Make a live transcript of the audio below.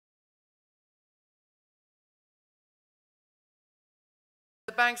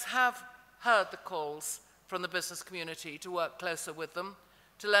banks have heard the calls from the business community to work closer with them,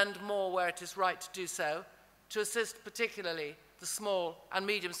 to lend more where it is right to do so, to assist particularly the small and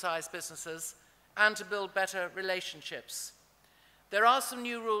medium-sized businesses, and to build better relationships. There are some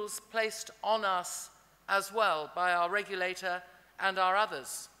new rules placed on us as well by our regulator and our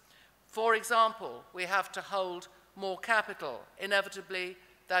others. For example, we have to hold more capital. Inevitably,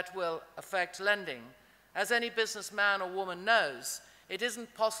 that will affect lending. As any businessman or woman knows, it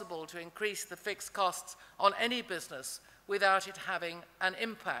isn't possible to increase the fixed costs on any business without it having an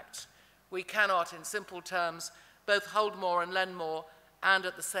impact. We cannot, in simple terms, both hold more and lend more and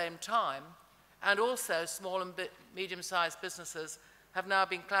at the same time. And also, small and medium-sized businesses have now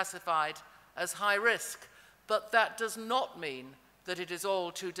been classified as high risk. But that does not mean that it is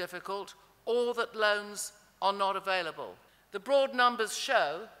all too difficult or that loans are not available. The broad numbers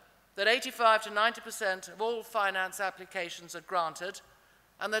show that 85 to 90% of all finance applications are granted,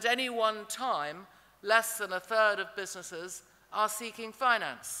 and that at any one time, less than a third of businesses are seeking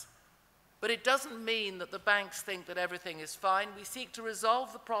finance. But it doesn't mean that the banks think that everything is fine. We seek to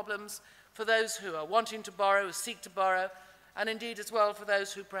resolve the problems for those who are wanting to borrow, who seek to borrow, and indeed as well for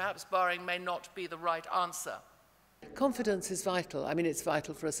those who perhaps borrowing may not be the right answer. Confidence is vital. I mean, it's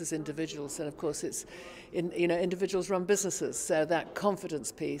vital for us as individuals, and of course individuals run businesses, so that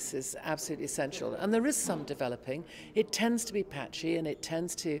confidence piece is absolutely essential. And there is some developing. It tends to be patchy, and it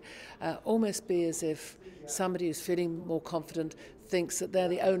tends to almost be as if somebody who's feeling more confident thinks that they're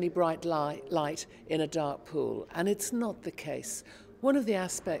the only bright light in a dark pool, and it's not the case. One of the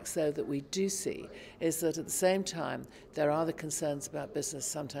aspects, though, that we do see is that at the same time there are the concerns about business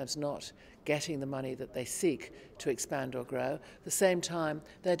sometimes not getting the money that they seek to expand or grow. At the same time,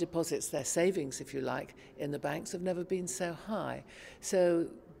 their deposits, their savings, if you like, in the banks have never been so high. So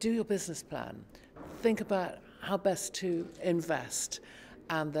do your business plan. Think about how best to invest.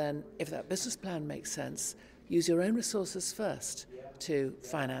 And then, if that business plan makes sense, use your own resources first to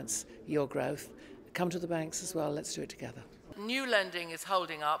finance your growth. Come to the banks as well. Let's do it together. New lending is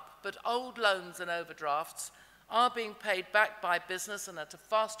holding up, but old loans and overdrafts are being paid back by business and at a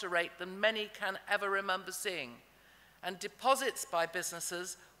faster rate than many can ever remember seeing. And deposits by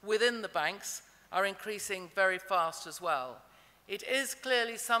businesses within the banks are increasing very fast as well. It is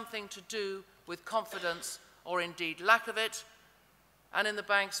clearly something to do with confidence, or indeed lack of it, and in the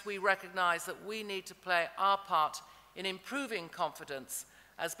banks we recognise that we need to play our part in improving confidence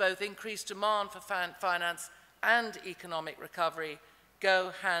as both increased demand for finance and economic recovery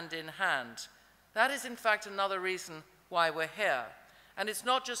go hand in hand. That is, in fact, another reason why we're here. And it's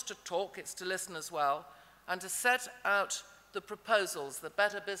not just to talk, it's to listen as well, and to set out the proposals, the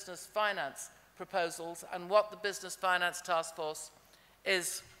Better Business Finance proposals, and what the Business Finance Task Force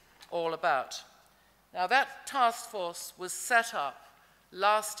is all about. Now, that task force was set up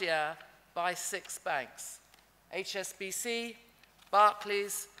last year by 6 banks: HSBC,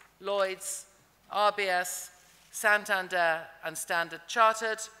 Barclays, Lloyds, RBS, Santander, and Standard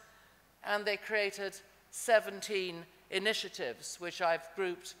Chartered, and they created 17 initiatives, which I've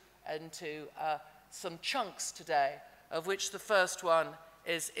grouped into some chunks today, of which the first one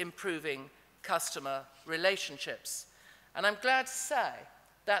is improving customer relationships. And I'm glad to say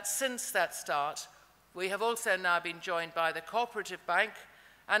that since that start, we have also now been joined by the Cooperative Bank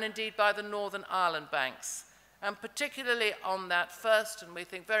and indeed by the Northern Ireland banks, and particularly on that first and we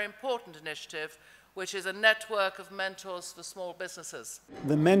think very important initiative, which is a network of mentors for small businesses.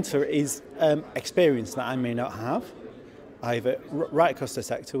 The mentor is experience that I may not have, either right across the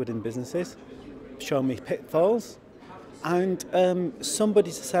sector within businesses, show me pitfalls, and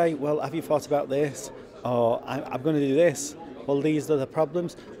somebody to say, well, have you thought about this? Or I'm going to do this. Well, these are the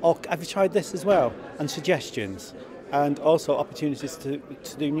problems. Or have you tried this as well? And suggestions. And also opportunities to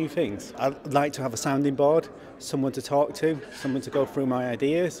do new things. I'd like to have a sounding board, someone to talk to, someone to go through my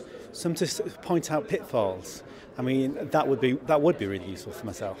ideas, some to point out pitfalls. I mean, that would be really useful for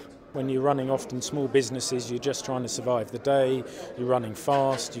myself. When you're running often small businesses, you're just trying to survive the day, you're running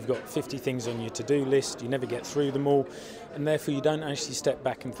fast, you've got 50 things on your to-do list, you never get through them all, and therefore you don't actually step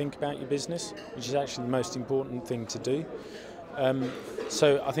back and think about your business, which is actually the most important thing to do.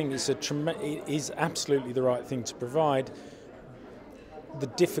 So I think it is absolutely the right thing to provide. The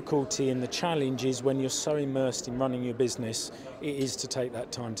difficulty and the challenge is when you're so immersed in running your business, it is to take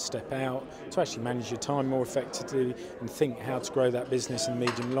that time to step out, to actually manage your time more effectively and think how to grow that business in the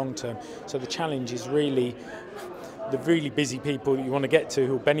medium and long term. So the challenge is really the really busy people that you want to get to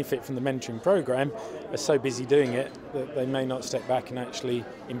who will benefit from the mentoring program are so busy doing it that they may not step back and actually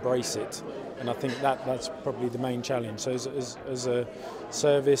embrace it. And I think that's probably the main challenge. So as a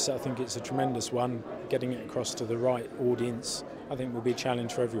service, I think it's a tremendous one. Getting it across to the right audience, I think, will be a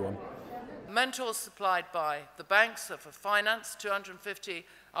challenge for everyone. Mentors supplied by the banks are for finance. 250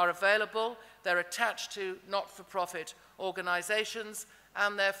 are available. They're attached to not-for-profit organisations,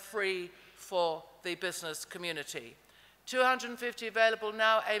 and they're free for the business community. 250 available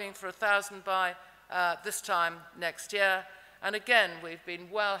now, aiming for 1,000 by this time next year. And again, we've been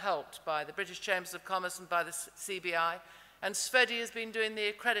well helped by the British Chambers of Commerce and by the CBI. And Sveti has been doing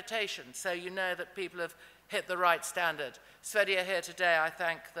the accreditation, so you know that people have hit the right standard. Sveti are here today. I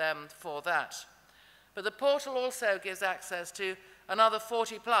thank them for that. But the portal also gives access to another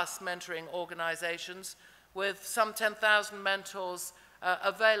 40-plus mentoring organisations with some 10,000 mentors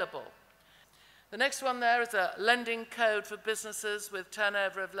available. The next one there is a lending code for businesses with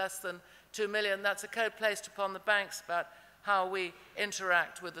turnover of less than 2 million. That's a code placed upon the banks about how we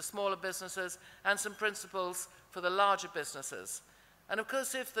interact with the smaller businesses, and some principles for the larger businesses. And of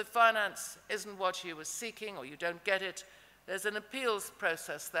course, if the finance isn't what you were seeking or you don't get it, there's an appeals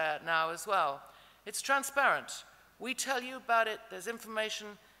process there now as well. It's transparent. We tell you about it, there's information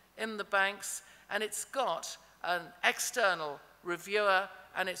in the banks, and it's got an external reviewer,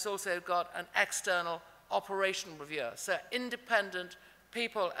 and it's also got an external operational reviewer. So independent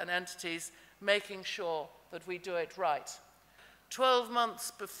people and entities making sure that we do it right. 12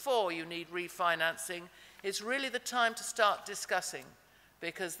 months before you need refinancing is really the time to start discussing,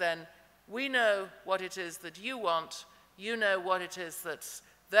 because then we know what it is that you want, you know what it is that's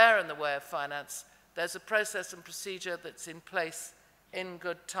there in the way of finance. There's a process and procedure that's in place in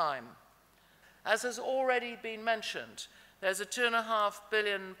good time. As has already been mentioned, there's a £2.5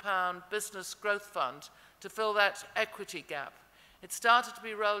 billion business growth fund to fill that equity gap. It started to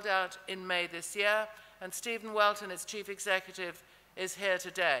be rolled out in May this year, and Stephen Welton, its chief executive, is here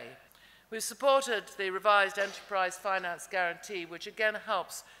today. We've supported the revised enterprise finance guarantee, which again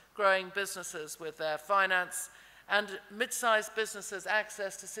helps growing businesses with their finance, and mid-sized businesses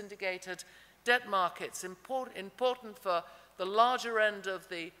access to syndicated debt markets, important for the larger end of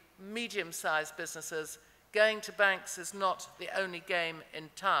the medium-sized businesses. Going to banks is not the only game in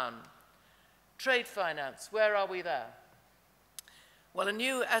town. Trade finance, where are we there? Well, a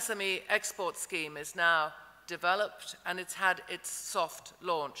new SME export scheme is now developed, and it's had its soft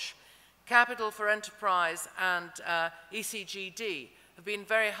launch. Capital for Enterprise and ECGD have been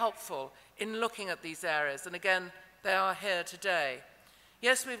very helpful in looking at these areas, and again, they are here today.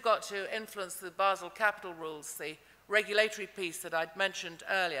 Yes, we've got to influence the Basel capital rules, the regulatory piece that I'd mentioned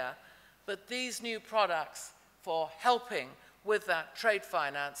earlier, but these new products for helping with that trade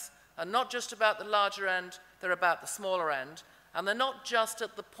finance are not just about the larger end, they're about the smaller end, and they're not just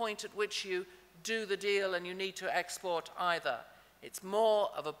at the point at which you do the deal and you need to export either. It's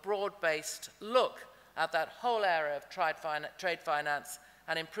more of a broad-based look at that whole area of trade finance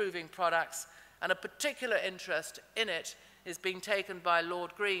and improving products, and a particular interest in it is being taken by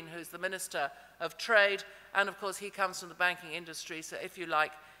Lord Green, who's the Minister of Trade, and of course he comes from the banking industry, so if you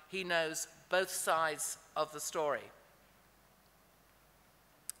like, he knows both sides of the story.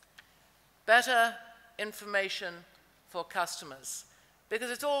 Better information for customers, because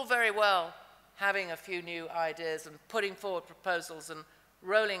it's all very well having a few new ideas and putting forward proposals and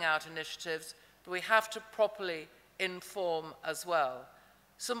rolling out initiatives, but we have to properly inform as well.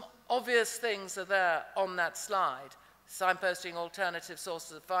 Some obvious things are there on that slide: signposting alternative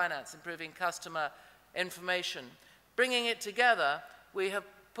sources of finance, improving customer information. Bringing it together, we have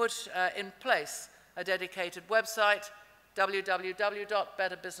put in place a dedicated website,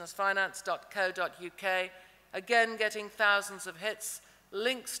 www.betterbusinessfinance.co.uk, again getting thousands of hits,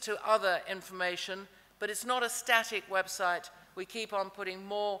 links to other information, but it's not a static website. We keep on putting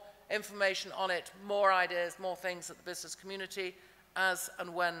more information on it, more ideas, more things that the business community, as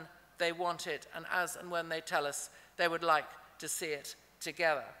and when they want it, and as and when they tell us they would like to see it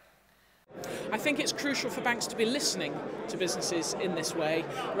together. I think it's crucial for banks to be listening to businesses in this way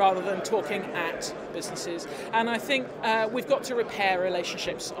rather than talking at businesses, and I think we've got to repair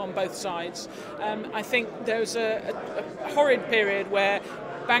relationships on both sides. I think there was a horrid period where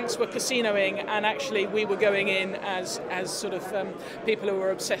banks were casinoing and actually we were going in as sort of people who were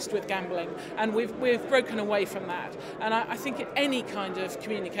obsessed with gambling, and we've broken away from that. And I think any kind of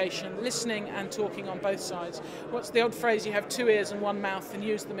communication, listening and talking on both sides. What's the old phrase, you have two ears and one mouth, and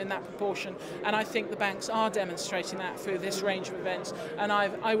use them in that proportion, and I think the banks are demonstrating that through this range of events, and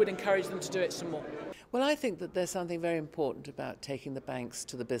I would encourage them to do it some more. Well, I think that there's something very important about taking the banks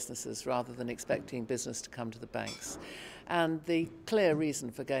to the businesses rather than expecting business to come to the banks. And the clear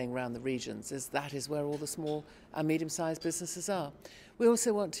reason for going around the regions is that is where all the small and medium-sized businesses are. We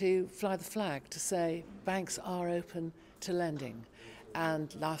also want to fly the flag to say banks are open to lending.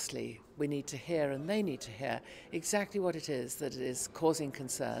 And lastly, we need to hear, and they need to hear, exactly what it is that is causing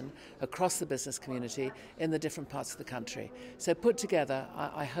concern across the business community in the different parts of the country. So put together,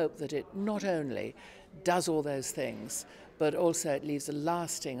 I hope that it not only does all those things, but also it leaves a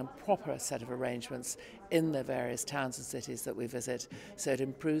lasting and proper set of arrangements in the various towns and cities that we visit, so it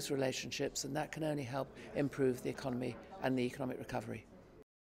improves relationships, and that can only help improve the economy and the economic recovery.